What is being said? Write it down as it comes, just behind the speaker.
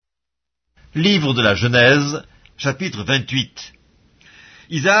Livre de la Genèse, chapitre 28.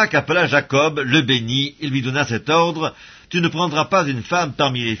 Isaac appela Jacob, le bénit, et lui donna cet ordre: Tu ne prendras pas une femme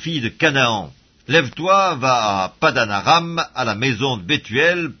parmi les filles de Canaan. Lève-toi, va à Padan-aram, à la maison de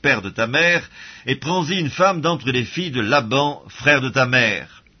Bethuel, père de ta mère, et prends-y une femme d'entre les filles de Laban, frère de ta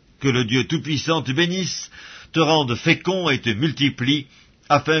mère. Que le Dieu Tout-Puissant te bénisse, te rende fécond et te multiplie,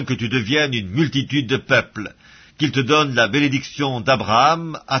 afin que tu deviennes une multitude de peuples. Qu'il te donne la bénédiction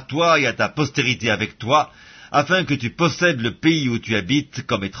d'Abraham, à toi et à ta postérité avec toi, afin que tu possèdes le pays où tu habites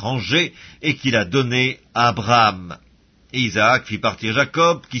comme étranger, et qu'il a donné à Abraham. Et Isaac fit partir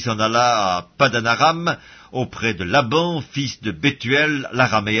Jacob, qui s'en alla à Padan-aram, auprès de Laban, fils de Bethuel,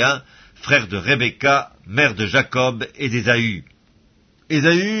 l'araméen, frère de Rebecca, mère de Jacob et d'Ésaü.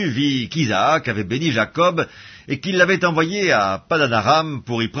 Ésaü vit qu'Isaac avait béni Jacob, et qu'il l'avait envoyé à Padan-aram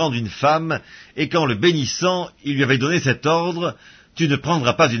pour y prendre une femme, et qu'en le bénissant, il lui avait donné cet ordre: Tu ne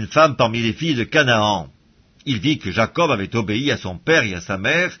prendras pas une femme parmi les filles de Canaan. Il vit que Jacob avait obéi à son père et à sa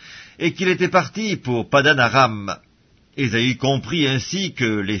mère, et qu'il était parti pour Padan-aram. Ésaü comprit ainsi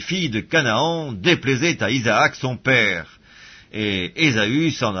que les filles de Canaan déplaisaient à Isaac son père. Et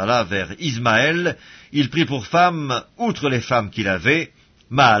Ésaü s'en alla vers Ismaël. Il prit pour femme, outre les femmes qu'il avait,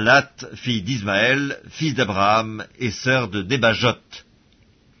 Mahalat, fille d'Ismaël, fils d'Abraham et sœur de Débajot.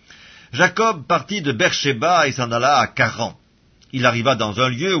 Jacob partit de Beersheba et s'en alla à Charan. Il arriva dans un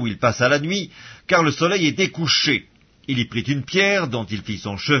lieu où il passa la nuit, car le soleil était couché. Il y prit une pierre dont il fit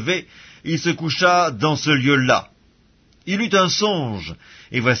son chevet, et il se coucha dans ce lieu-là. Il eut un songe,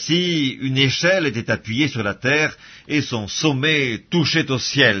 et voici, une échelle était appuyée sur la terre, et son sommet touchait au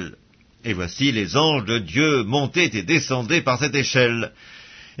ciel. Et voici, les anges de Dieu montaient et descendaient par cette échelle.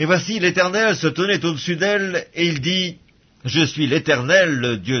 Et voici, l'Éternel se tenait au-dessus d'elle, et il dit: Je suis l'Éternel,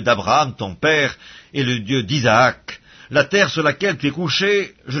 le Dieu d'Abraham, ton père, et le Dieu d'Isaac. La terre sur laquelle tu es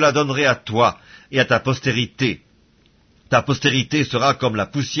couché, je la donnerai à toi et à ta postérité. Ta postérité sera comme la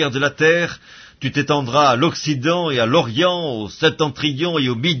poussière de la terre. Tu t'étendras à l'Occident et à l'Orient, au Septentrion et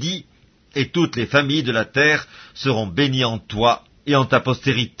au Midi, et toutes les familles de la terre seront bénies en toi et en ta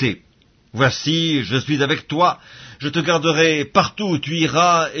postérité. Voici, je suis avec toi, je te garderai partout où tu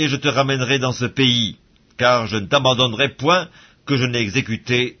iras, et je te ramènerai dans ce pays, car je ne t'abandonnerai point, que je n'ai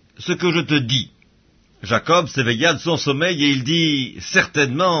exécuté ce que je te dis. Jacob s'éveilla de son sommeil, et il dit: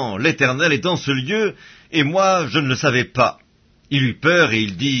 Certainement, l'Éternel est en ce lieu, et moi je ne le savais pas. Il eut peur, et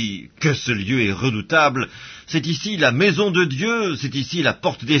il dit: Que ce lieu est redoutable! C'est ici la maison de Dieu, c'est ici la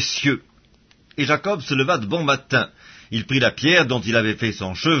porte des cieux. Et Jacob se leva de bon matin. Il prit la pierre dont il avait fait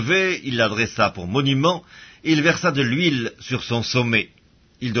son chevet, il l'adressa pour monument, et il versa de l'huile sur son sommet.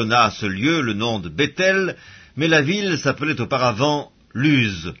 Il donna à ce lieu le nom de Béthel, mais la ville s'appelait auparavant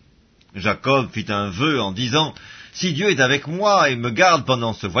Luz. Jacob fit un vœu en disant: Si Dieu est avec moi et me garde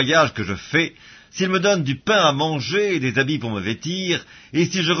pendant ce voyage que je fais, s'il me donne du pain à manger et des habits pour me vêtir, et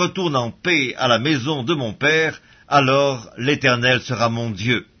si je retourne en paix à la maison de mon père, alors l'Éternel sera mon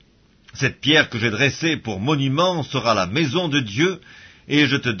Dieu. Cette pierre que j'ai dressée pour monument sera la maison de Dieu, et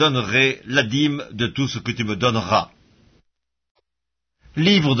je te donnerai la dîme de tout ce que tu me donneras.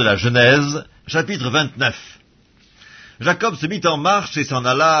 Livre de la Genèse, chapitre 29. Jacob se mit en marche et s'en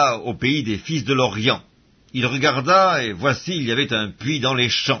alla au pays des fils de l'Orient. Il regarda, et voici, il y avait un puits dans les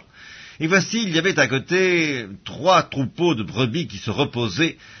champs. Et voici, il y avait à côté 3 troupeaux de brebis qui se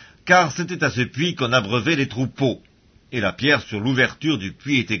reposaient, car c'était à ce puits qu'on abreuvait les troupeaux. Et la pierre sur l'ouverture du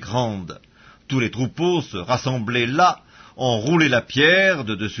puits était grande. Tous les troupeaux se rassemblaient là, on roulait la pierre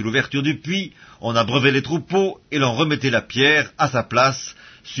de dessus l'ouverture du puits, on abreuvait les troupeaux, et l'on remettait la pierre à sa place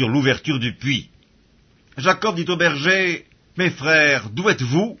sur l'ouverture du puits. Jacob dit aux bergers: Mes frères, d'où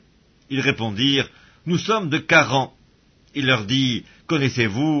êtes-vous? Ils répondirent: Nous sommes de Charan. Il leur dit: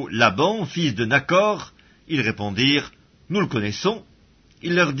 Connaissez-vous Laban, fils de Nachor? Ils répondirent: Nous le connaissons.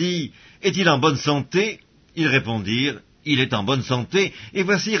 Il leur dit: Est-il en bonne santé? Ils répondirent: Il est en bonne santé, et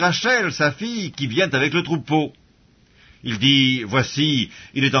voici Rachel, sa fille, qui vient avec le troupeau. Il dit: Voici,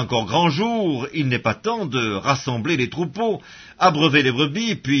 il est encore grand jour, il n'est pas temps de rassembler les troupeaux, abreuvez les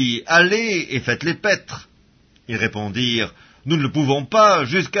brebis, puis allez et faites-les paître. Ils répondirent: Nous ne le pouvons pas,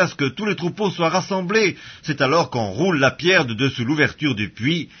 jusqu'à ce que tous les troupeaux soient rassemblés. C'est alors qu'on roule la pierre de dessous l'ouverture du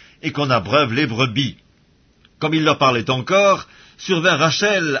puits, et qu'on abreuve les brebis. Comme il leur parlait encore, survint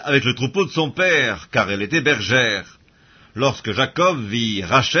Rachel avec le troupeau de son père, car elle était bergère. Lorsque Jacob vit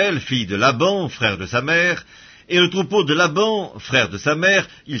Rachel, fille de Laban, frère de sa mère, et le troupeau de Laban, frère de sa mère,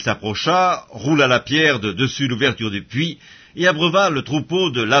 il s'approcha, roula la pierre de dessus l'ouverture du puits, et abreuva le troupeau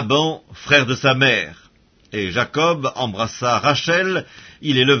de Laban, frère de sa mère. Et Jacob embrassa Rachel,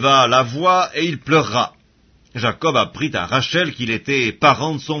 il éleva la voix, et il pleura. Jacob apprit à Rachel qu'il était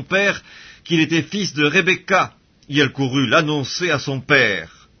parent de son père, qu'il était fils de Rebecca, et elle courut l'annoncer à son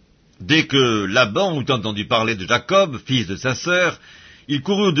père. Dès que Laban eut entendu parler de Jacob, fils de sa sœur, il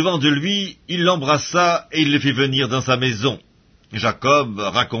courut au-devant de lui, il l'embrassa et il le fit venir dans sa maison. Jacob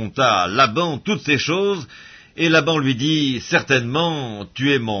raconta à Laban toutes ces choses, et Laban lui dit, « Certainement,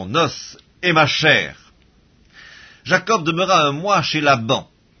 tu es mon os et ma chair. » Jacob demeura un mois chez Laban.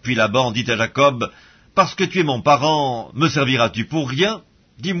 Puis Laban dit à Jacob, « Parce que tu es mon parent, me serviras-tu pour rien?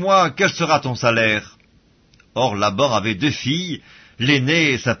 Dis-moi, quel sera ton salaire ?» Or Laban avait 2 filles,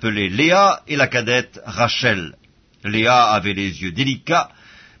 l'aînée s'appelait Léa et la cadette Rachel. Léa avait les yeux délicats,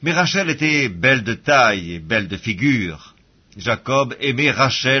 mais Rachel était belle de taille et belle de figure. Jacob aimait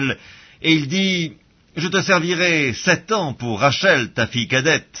Rachel, et il dit, « Je te servirai 7 ans pour Rachel, ta fille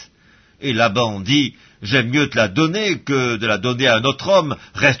cadette. » Et Laban dit, « J'aime mieux te la donner que de la donner à un autre homme,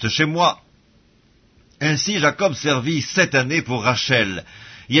 reste chez moi. » Ainsi Jacob servit 7 années pour Rachel,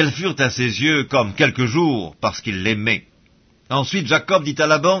 et elles furent à ses yeux comme quelques jours, parce qu'il l'aimait. Ensuite Jacob dit à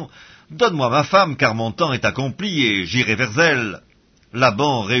Laban, « Donne-moi ma femme, car mon temps est accompli, et j'irai vers elle. »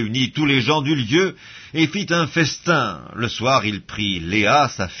 Laban réunit tous les gens du lieu, et fit un festin. Le soir il prit Léa,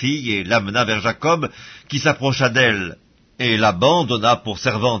 sa fille, et l'amena vers Jacob, qui s'approcha d'elle. Et Laban donna pour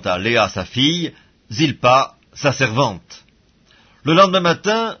servante à Léa, sa fille, Zilpa, sa servante. Le lendemain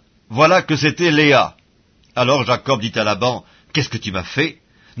matin, voilà que c'était Léa. Alors Jacob dit à Laban, « Qu'est-ce que tu m'as fait?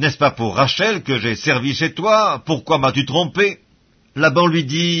 N'est-ce pas pour Rachel que j'ai servi chez toi? Pourquoi m'as-tu trompé ?» Laban lui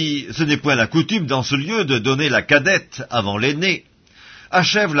dit, « Ce n'est point la coutume dans ce lieu de donner la cadette avant l'aînée.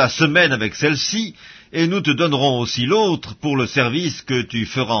 Achève la semaine avec celle-ci, et nous te donnerons aussi l'autre pour le service que tu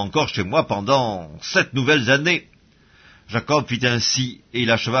feras encore chez moi pendant 7 nouvelles années. » Jacob fit ainsi, et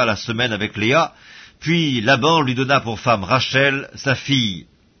il acheva la semaine avec Léa, puis Laban lui donna pour femme Rachel, sa fille,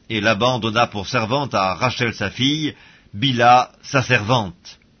 et Laban donna pour servante à Rachel sa fille, Bila, sa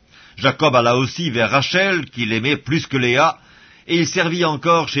servante. Jacob alla aussi vers Rachel, qu'il aimait plus que Léa, et il servit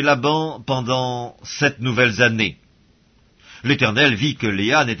encore chez Laban pendant 7 nouvelles années. L'Éternel vit que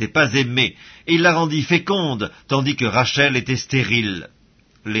Léa n'était pas aimée, et il la rendit féconde, tandis que Rachel était stérile.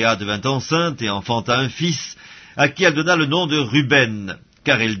 Léa devint enceinte et enfanta un fils, à qui elle donna le nom de Ruben,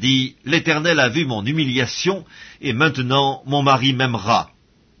 car elle dit, « L'Éternel a vu mon humiliation, et maintenant mon mari m'aimera. »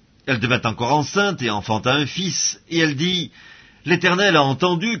 Elle devint encore enceinte et enfanta un fils, et elle dit, « L'Éternel a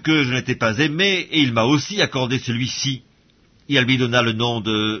entendu que je n'étais pas aimée, et il m'a aussi accordé celui-ci. » Et elle lui donna le nom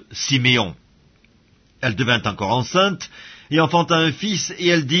de Siméon. Elle devint encore enceinte, et enfanta un fils, et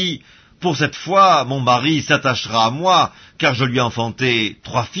elle dit, « Pour cette fois, mon mari s'attachera à moi, car je lui ai enfanté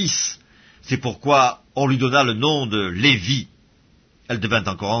 3 fils. » C'est pourquoi on lui donna le nom de Lévi. Elle devint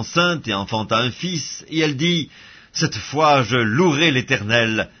encore enceinte et enfanta un fils, et elle dit, « Cette fois je louerai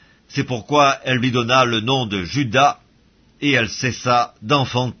l'Éternel. » C'est pourquoi elle lui donna le nom de Juda, et elle cessa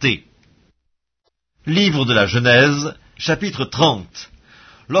d'enfanter. Livre de la Genèse, chapitre 30.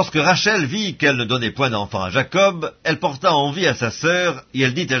 Lorsque Rachel vit qu'elle ne donnait point d'enfant à Jacob, elle porta envie à sa sœur, et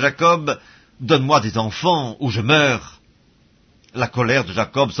elle dit à Jacob, « Donne-moi des enfants, ou je meurs. » La colère de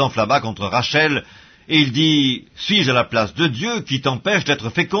Jacob s'enflamma contre Rachel, et il dit, « Suis-je à la place de Dieu qui t'empêche d'être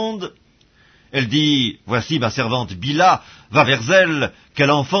féconde ?» Elle dit, « Voici ma servante Bila, va vers elle,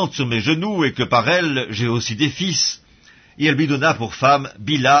 qu'elle enfante sur mes genoux, et que par elle j'ai aussi des fils. » Et elle lui donna pour femme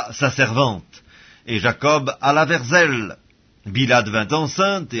Bila, sa servante. Et Jacob alla vers elle. Bila devint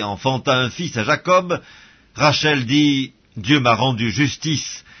enceinte et enfanta un fils à Jacob. Rachel dit, « Dieu m'a rendu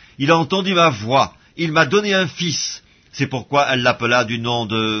justice, il a entendu ma voix, il m'a donné un fils. » C'est pourquoi elle l'appela du nom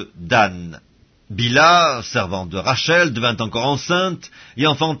de Dan. Bila, servante de Rachel, devint encore enceinte et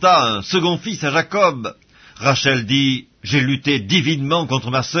enfanta un second fils à Jacob. Rachel dit, « J'ai lutté divinement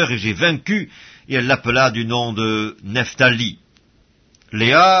contre ma sœur et j'ai vaincu, » et elle l'appela du nom de Nephtali.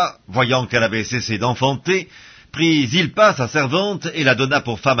 Léa, voyant qu'elle avait cessé d'enfanter, prit Zilpa, sa servante, et la donna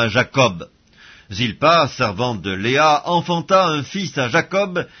pour femme à Jacob. Zilpa, servante de Léa, enfanta un fils à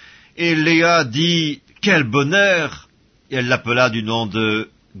Jacob, et Léa dit, « Quel bonheur !» et elle l'appela du nom de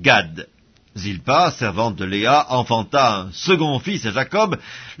Gad. Zilpa, servante de Léa, enfanta un second fils à Jacob.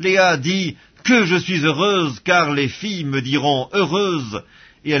 Léa dit, « Que je suis heureuse, car les filles me diront heureuse !»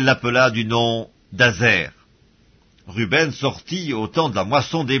 et elle l'appela du nom d'Azer. Ruben sortit au temps de la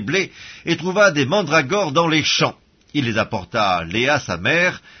moisson des blés et trouva des mandragores dans les champs. Il les apporta à Léa, sa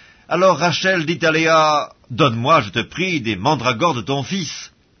mère. Alors Rachel dit à Léa, « Donne-moi, je te prie, des mandragores de ton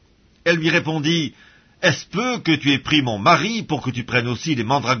fils. » Elle lui répondit, « Est-ce peu que tu aies pris mon mari pour que tu prennes aussi des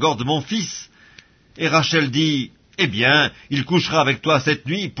mandragores de mon fils ?» Et Rachel dit, « Eh bien, il couchera avec toi cette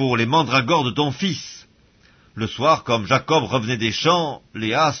nuit pour les mandragores de ton fils. » Le soir, comme Jacob revenait des champs,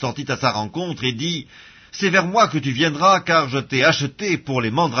 Léa sortit à sa rencontre et dit, « c'est vers moi que tu viendras, car je t'ai acheté pour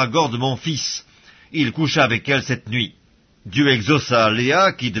les mandragores de mon fils. » Il coucha avec elle cette nuit. Dieu exauça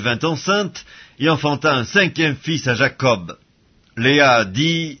Léa, qui devint enceinte, et enfanta un 5e fils à Jacob. Léa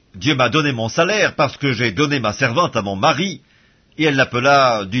dit, « Dieu m'a donné mon salaire, parce que j'ai donné ma servante à mon mari. » Et elle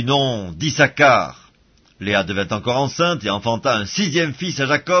l'appela du nom d'Issachar. Léa devint encore enceinte, et enfanta un 6e fils à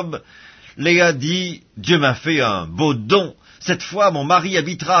Jacob. Léa dit, « Dieu m'a fait un beau don. Cette fois, mon mari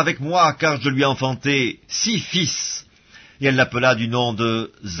habitera avec moi, car je lui ai enfanté 6 fils. » Et elle l'appela du nom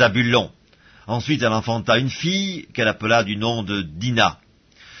de Zabulon. Ensuite, elle enfanta une fille, qu'elle appela du nom de Dina.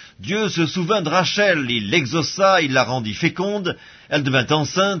 Dieu se souvint de Rachel, il l'exauça, il la rendit féconde. Elle devint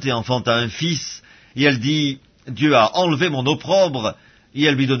enceinte et enfanta un fils. Et elle dit, « Dieu a enlevé mon opprobre. » Et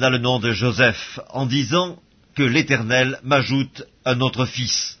elle lui donna le nom de Joseph, en disant que l'Éternel m'ajoute un autre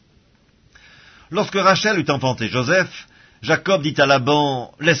fils. Lorsque Rachel eut enfanté Joseph, Jacob dit à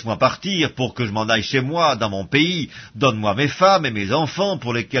Laban, « Laisse-moi partir pour que je m'en aille chez moi, dans mon pays. Donne-moi mes femmes et mes enfants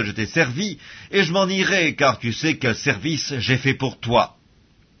pour lesquels je t'ai servi, et je m'en irai, car tu sais quel service j'ai fait pour toi. »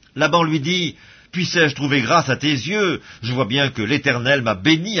 Laban lui dit, « Puissais-je trouver grâce à tes yeux? Je vois bien que l'Éternel m'a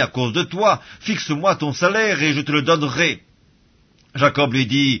béni à cause de toi. Fixe-moi ton salaire et je te le donnerai. » Jacob lui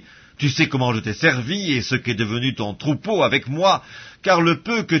dit, « Tu sais comment je t'ai servi et ce qu'est devenu ton troupeau avec moi, car le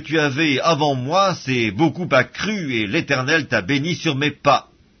peu que tu avais avant moi s'est beaucoup accru et l'Éternel t'a béni sur mes pas.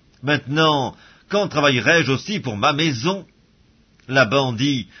 Maintenant, quand travaillerai-je aussi pour ma maison? » Laban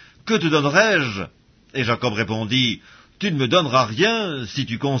dit, « Que te donnerai-je » Et Jacob répondit, « Tu ne me donneras rien, si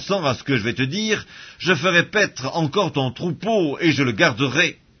tu consens à ce que je vais te dire, je ferai paître encore ton troupeau et je le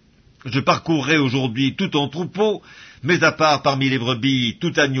garderai. Je parcourrai aujourd'hui tout ton troupeau, mais à part parmi les brebis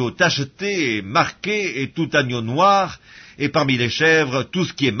tout agneau tacheté et marqué et tout agneau noir, et parmi les chèvres tout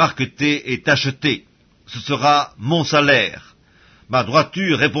ce qui est marqueté et tacheté. Ce sera mon salaire. Ma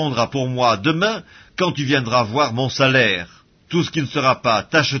droiture répondra pour moi demain, quand tu viendras voir mon salaire. Tout ce qui ne sera pas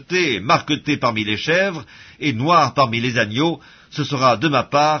tacheté et marqueté parmi les chèvres, et noir parmi les agneaux, ce sera de ma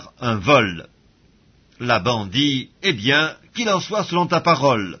part un vol. » Laban dit, « Eh bien, qu'il en soit selon ta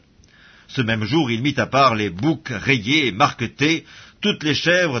parole. » Ce même jour, il mit à part les boucs rayés et marquetés, toutes les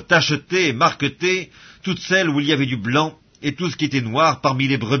chèvres tachetées et marquetées, toutes celles où il y avait du blanc, et tout ce qui était noir parmi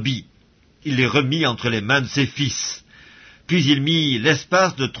les brebis. Il les remit entre les mains de ses fils. Puis il mit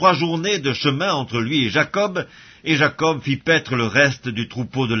l'espace de 3 journées de chemin entre lui et Jacob fit paître le reste du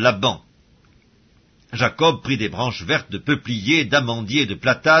troupeau de Laban. Jacob prit des branches vertes de peuplier, d'amandier et de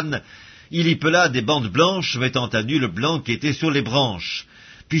platane, il y pela des bandes blanches, mettant à nu le blanc qui était sur les branches.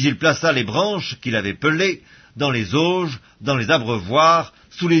 Puis il plaça les branches qu'il avait pelées dans les auges, dans les abreuvoirs,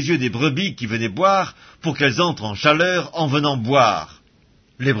 sous les yeux des brebis qui venaient boire, pour qu'elles entrent en chaleur en venant boire.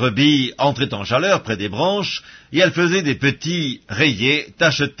 Les brebis entraient en chaleur près des branches, et elles faisaient des petits rayés,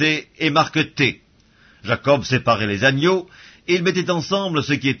 tachetés et marquetés. Jacob séparait les agneaux, et il mettait ensemble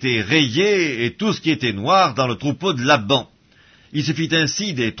ce qui était rayé et tout ce qui était noir dans le troupeau de Laban. Il se fit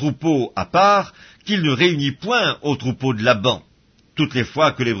ainsi des troupeaux à part, qu'il ne réunit point au troupeau de Laban. Toutes les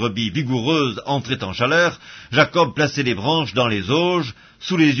fois que les brebis vigoureuses entraient en chaleur, Jacob plaçait les branches dans les auges,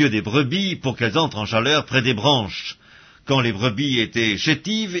 sous les yeux des brebis, pour qu'elles entrent en chaleur près des branches. Quand les brebis étaient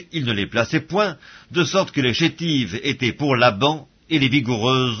chétives, il ne les plaçait point, de sorte que les chétives étaient pour Laban et les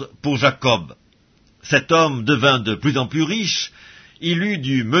vigoureuses pour Jacob. Cet homme devint de plus en plus riche, il eut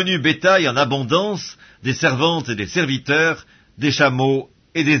du menu bétail en abondance, des servantes et des serviteurs, des chameaux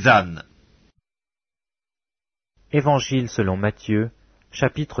et des ânes. Évangile selon Matthieu,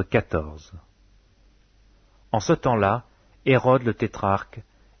 chapitre 14. En ce temps-là, Hérode le tétrarque,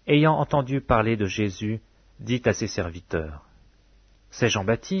 ayant entendu parler de Jésus, dit à ses serviteurs, « C'est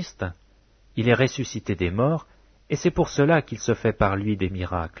Jean-Baptiste, il est ressuscité des morts, et c'est pour cela qu'il se fait par lui des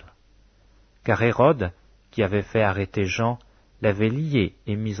miracles. » Car Hérode, qui avait fait arrêter Jean, l'avait lié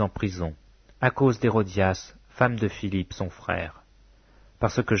et mis en prison, à cause d'Hérodias, femme de Philippe, son frère,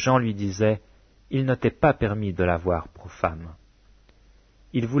 parce que Jean lui disait, il ne t'est pas permis de l'avoir pour femme.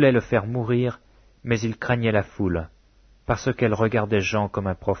 Il voulait le faire mourir, mais il craignait la foule, parce qu'elle regardait Jean comme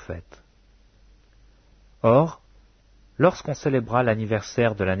un prophète. Or, lorsqu'on célébra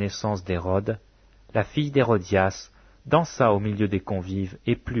l'anniversaire de la naissance d'Hérode, la fille d'Hérodias dansa au milieu des convives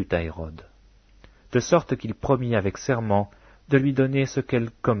et plut à Hérode, de sorte qu'il promit avec serment de lui donner ce qu'elle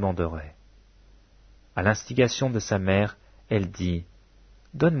commanderait. À l'instigation de sa mère, elle dit,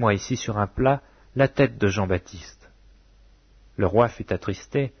 « Donne-moi ici sur un plat la tête de Jean-Baptiste. » Le roi fut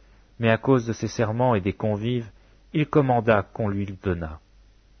attristé, mais à cause de ses serments et des convives, il commanda qu'on lui le donnât.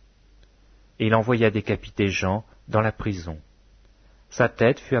 Et il envoya décapiter Jean dans la prison. Sa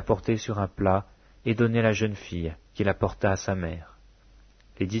tête fut apportée sur un plat et donnée à la jeune fille, qui la porta à sa mère.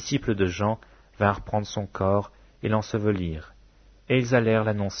 Les disciples de Jean vinrent prendre son corps et l'ensevelirent, et ils allèrent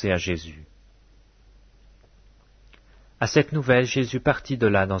l'annoncer à Jésus. À cette nouvelle, Jésus partit de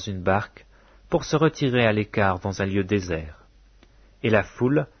là dans une barque pour se retirer à l'écart dans un lieu désert. Et la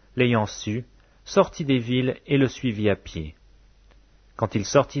foule, l'ayant su, sortit des villes et le suivit à pied. Quand il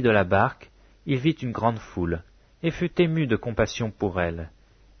sortit de la barque, il vit une grande foule, et fut ému de compassion pour elle,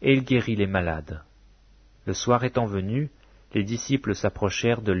 et il guérit les malades. Le soir étant venu, les disciples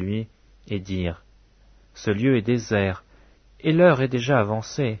s'approchèrent de lui et dirent, « Ce lieu est désert, et l'heure est déjà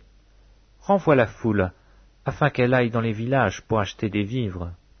avancée. Renvoie la foule, afin qu'elle aille dans les villages pour acheter des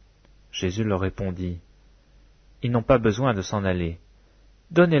vivres. » Jésus leur répondit, « Ils n'ont pas besoin de s'en aller.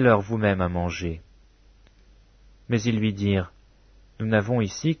 Donnez-leur vous-même à manger. » Mais ils lui dirent, « Nous n'avons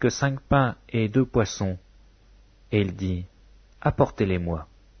ici que 5 pains et 2 poissons. » Et il dit, « Apportez-les-moi. »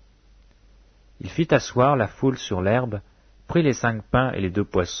 Il fit asseoir la foule sur l'herbe, prit les 5 pains et les 2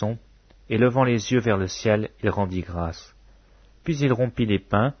 poissons, et levant les yeux vers le ciel, il rendit grâce. Puis il rompit les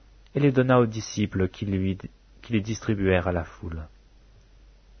pains et les donna aux disciples qui les distribuèrent à la foule.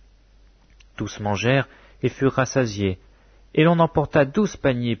 Tous mangèrent et furent rassasiés, et l'on emporta 12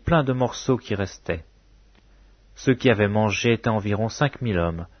 paniers pleins de morceaux qui restaient. Ceux qui avaient mangé étaient environ 5000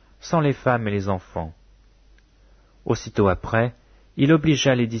 hommes, sans les femmes et les enfants. Aussitôt après, il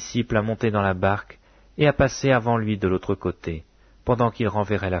obligea les disciples à monter dans la barque et à passer avant lui de l'autre côté, pendant qu'il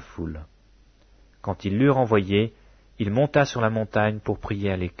renverrait la foule. Quand ils l'eurent envoyé, il monta sur la montagne pour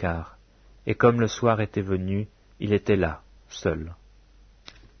prier à l'écart, et comme le soir était venu, il était là, seul.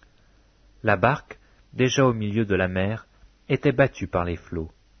 La barque, déjà au milieu de la mer, était battue par les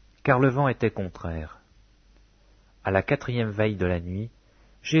flots, car le vent était contraire. À la 4e veille de la nuit,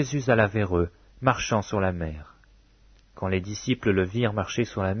 Jésus alla vers eux, marchant sur la mer. Quand les disciples le virent marcher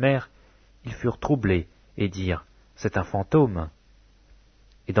sur la mer, ils furent troublés et dirent, « C'est un fantôme !»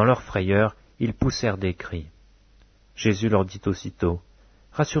 Et dans leur frayeur, ils poussèrent des cris. Jésus leur dit aussitôt,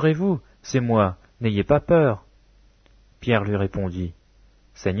 « Rassurez-vous, c'est moi, n'ayez pas peur. » Pierre lui répondit,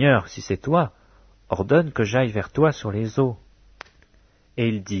 « Seigneur, si c'est toi, ordonne que j'aille vers toi sur les eaux. » Et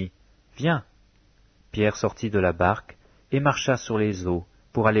il dit, « Viens. » Pierre sortit de la barque et marcha sur les eaux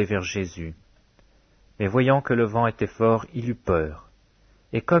pour aller vers Jésus. Mais voyant que le vent était fort, il eut peur.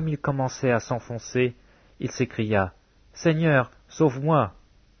 Et comme il commençait à s'enfoncer, il s'écria, « Seigneur, sauve-moi »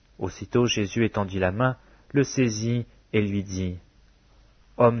 Aussitôt Jésus étendit la main, le saisit et lui dit,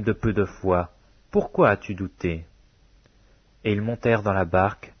 « Homme de peu de foi, pourquoi as-tu douté ?» Et ils montèrent dans la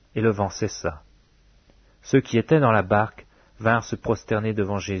barque, et le vent cessa. Ceux qui étaient dans la barque vinrent se prosterner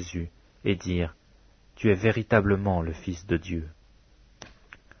devant Jésus, et dirent, « Tu es véritablement le Fils de Dieu. »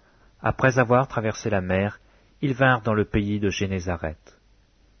 Après avoir traversé la mer, ils vinrent dans le pays de Génézareth.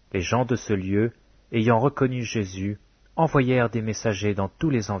 Les gens de ce lieu, ayant reconnu Jésus, envoyèrent des messagers dans tous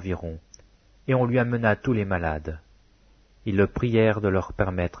les environs, et on lui amena tous les malades. Ils le prièrent de leur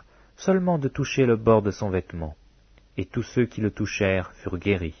permettre seulement de toucher le bord de son vêtement, et tous ceux qui le touchèrent furent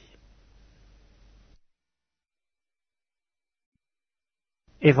guéris.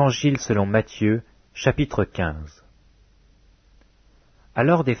 Évangile selon Matthieu, chapitre 15.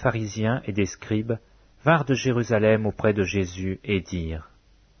 Alors des pharisiens et des scribes vinrent de Jérusalem auprès de Jésus et dirent,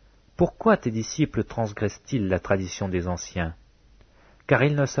 « Pourquoi tes disciples transgressent-ils la tradition des anciens? Car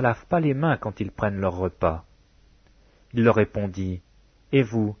ils ne se lavent pas les mains quand ils prennent leur repas. » Il leur répondit, « Et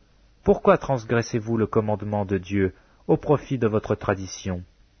vous, pourquoi transgressez-vous le commandement de Dieu au profit de votre tradition?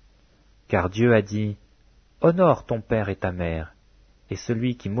 Car Dieu a dit, « Honore ton père et ta mère, et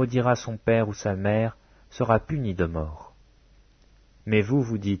celui qui maudira son père ou sa mère sera puni de mort. » Mais vous,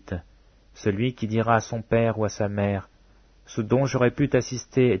 vous dites, « Celui qui dira à son père ou à sa mère, « Ce dont j'aurais pu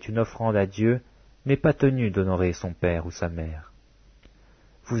t'assister est une offrande à Dieu », n'est pas tenu d'honorer son père ou sa mère.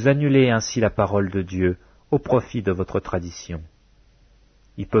 Vous annulez ainsi la parole de Dieu au profit de votre tradition.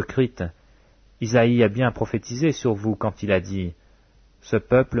 Hypocrite, Isaïe a bien prophétisé sur vous quand il a dit, « Ce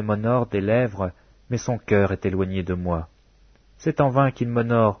peuple m'honore des lèvres, mais son cœur est éloigné de moi. C'est en vain qu'il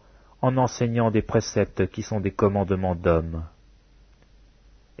m'honore en enseignant des préceptes qui sont des commandements d'hommes. »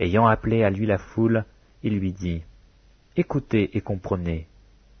 Ayant appelé à lui la foule, il lui dit, « Écoutez et comprenez.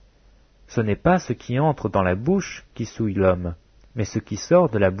 Ce n'est pas ce qui entre dans la bouche qui souille l'homme, mais ce qui sort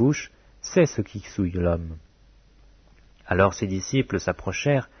de la bouche, c'est ce qui souille l'homme. » Alors ses disciples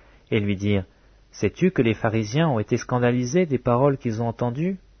s'approchèrent et lui dirent, « Sais-tu que les pharisiens ont été scandalisés des paroles qu'ils ont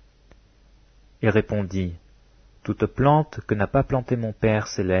entendues ?» Il répondit, « Toute plante que n'a pas plantée mon Père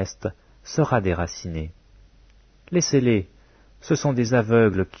céleste sera déracinée. Laissez-les, ce sont des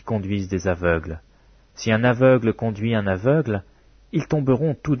aveugles qui conduisent des aveugles. Si un aveugle conduit un aveugle, ils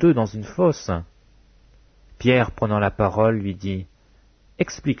tomberont tous deux dans une fosse. » Pierre, prenant la parole, lui dit, «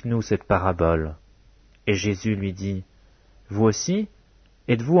 explique-nous cette parabole. » Et Jésus lui dit, « Vous aussi,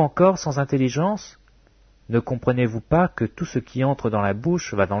 êtes-vous encore sans intelligence? Ne comprenez-vous pas que tout ce qui entre dans la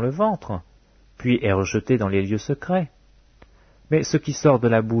bouche va dans le ventre, puis est rejeté dans les lieux secrets? Mais ce qui sort de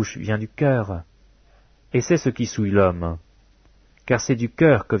la bouche vient du cœur, et c'est ce qui souille l'homme. Car c'est du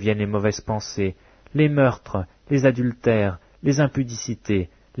cœur que viennent les mauvaises pensées, les meurtres, les adultères, les impudicités,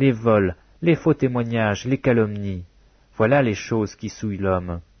 les vols, les faux témoignages, les calomnies. Voilà les choses qui souillent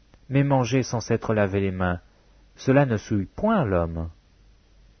l'homme. Mais manger sans s'être lavé les mains, cela ne souille point l'homme. »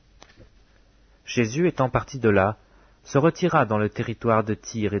 Jésus, étant parti de là, se retira dans le territoire de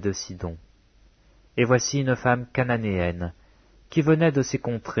Tyr et de Sidon. Et voici une femme cananéenne, qui venait de ces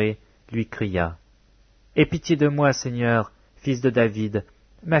contrées, lui cria, « Aie pitié de moi, Seigneur, fils de David,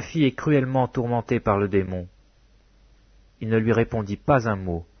 ma fille est cruellement tourmentée par le démon. » Il ne lui répondit pas un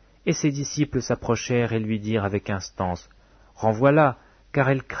mot, et ses disciples s'approchèrent et lui dirent avec instance, « Renvoie-la, car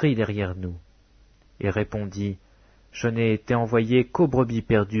elle crie derrière nous. » Il répondit, « Je n'ai été envoyé qu'aux brebis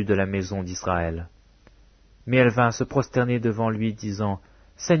perdues de la maison d'Israël. » Mais elle vint se prosterner devant lui, disant,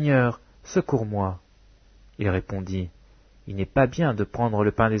 « Seigneur, secours-moi. » Il répondit, « Il n'est pas bien de prendre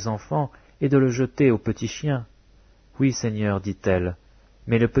le pain des enfants et de le jeter aux petits chiens. » « Oui, Seigneur, dit-elle,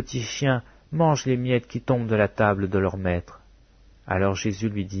 mais le petit chien mange les miettes qui tombent de la table de leur maître. » Alors Jésus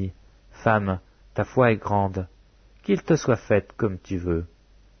lui dit, « Femme, ta foi est grande, qu'il te soit fait comme tu veux. »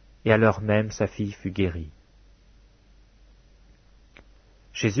 Et à l'heure même sa fille fut guérie.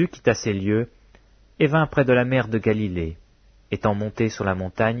 Jésus quitta ces lieux et vint près de la mer de Galilée. Étant monté sur la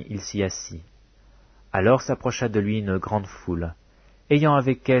montagne, il s'y assit. Alors s'approcha de lui une grande foule, ayant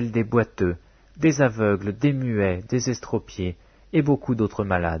avec elle des boiteux, des aveugles, des muets, des estropiés, et beaucoup d'autres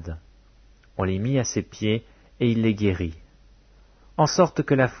malades. On les mit à ses pieds, et il les guérit. En sorte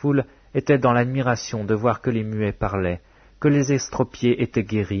que la foule était dans l'admiration de voir que les muets parlaient, que les estropiés étaient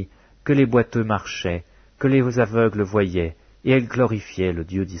guéris, que les boiteux marchaient, que les aveugles voyaient, et elle glorifiait le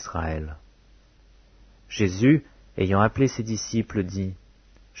Dieu d'Israël. Jésus, ayant appelé ses disciples, dit,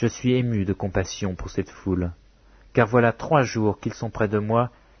 « Je suis ému de compassion pour cette foule, car voilà 3 jours qu'ils sont près de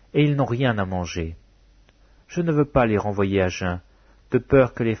moi, et ils n'ont rien à manger. Je ne veux pas les renvoyer à jeun, de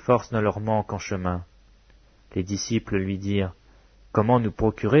peur que les forces ne leur manquent en chemin. » Les disciples lui dirent, « Comment nous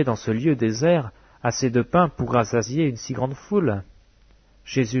procurer dans ce lieu désert assez de pain pour rassasier une si grande foule ?»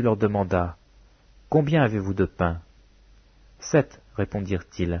 Jésus leur demanda, « Combien avez-vous de pain ? » 7,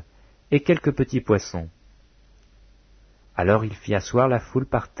 répondirent-ils, et quelques petits poissons. Alors il fit asseoir la foule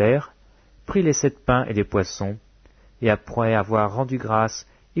par terre, prit les 7 pains et les poissons, et après avoir rendu grâce,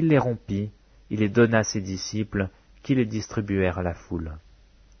 il les rompit, il les donna à ses disciples, qui les distribuèrent à la foule.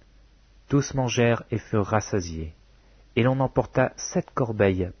 Tous mangèrent et furent rassasiés, et l'on emporta 7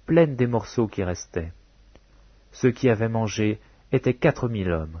 corbeilles pleines des morceaux qui restaient. Ceux qui avaient mangé étaient 4000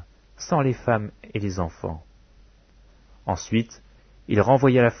 hommes, sans les femmes et les enfants. Ensuite, il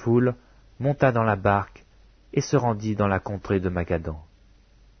renvoya la foule, monta dans la barque, et se rendit dans la contrée de Magadan.